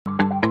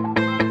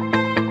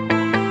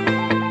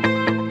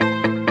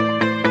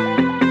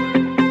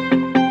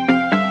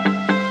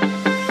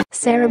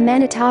Sara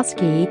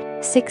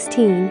Manitoski,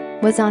 16,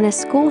 was on a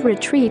school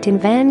retreat in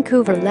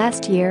Vancouver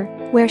last year,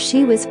 where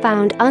she was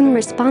found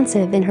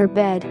unresponsive in her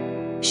bed.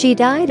 She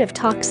died of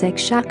toxic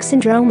shock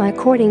syndrome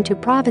according to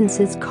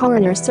province's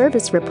coroner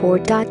service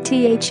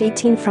report.The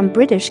 18 from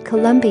British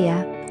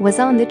Columbia was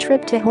on the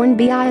trip to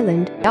Hornby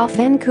Island off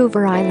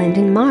Vancouver Island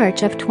in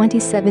March of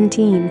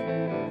 2017.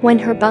 When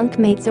her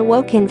bunkmates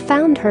awoke and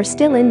found her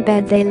still in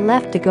bed, they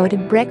left to go to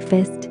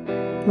breakfast.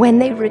 When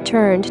they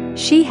returned,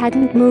 she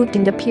hadn't moved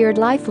and appeared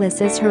lifeless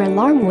as her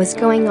alarm was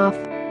going off.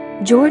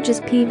 George's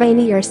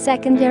Vanier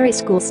Secondary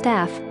School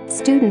staff,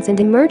 students and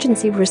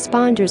emergency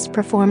responders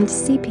performed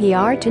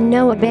CPR to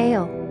no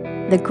avail.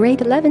 The grade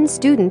 11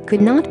 student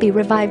could not be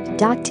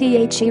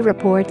revived.The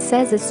report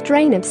says a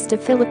strain of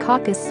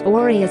staphylococcus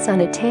aureus on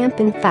a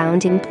tampon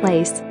found in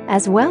place,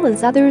 as well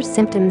as other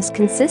symptoms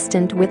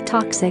consistent with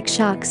toxic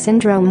shock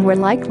syndrome, were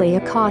likely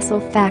a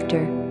causal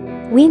factor.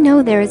 "We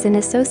know there is an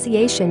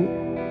association.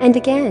 And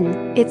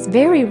again, it's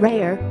very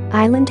rare,"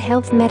 Island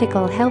Health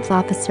Medical Health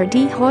Officer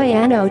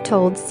Hoyano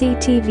told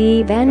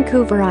CTV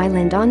Vancouver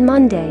Island on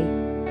Monday.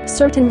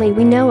 "Certainly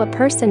we know a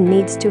person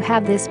needs to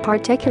have this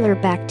particular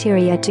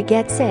bacteria to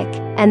get sick,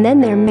 and then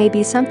there may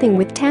be something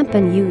with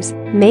tampon use,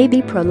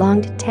 maybe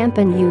prolonged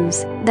tampon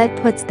use, that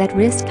puts that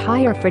risk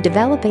higher for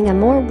developing a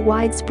more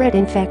widespread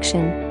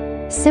infection."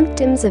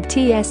 Symptoms of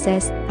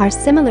TSS are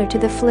similar to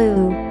the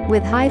flu,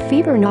 with high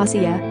fever,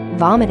 nausea,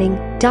 vomiting,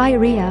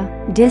 diarrhea,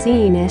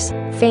 dizziness,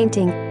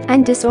 fainting,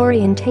 and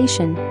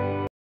disorientation.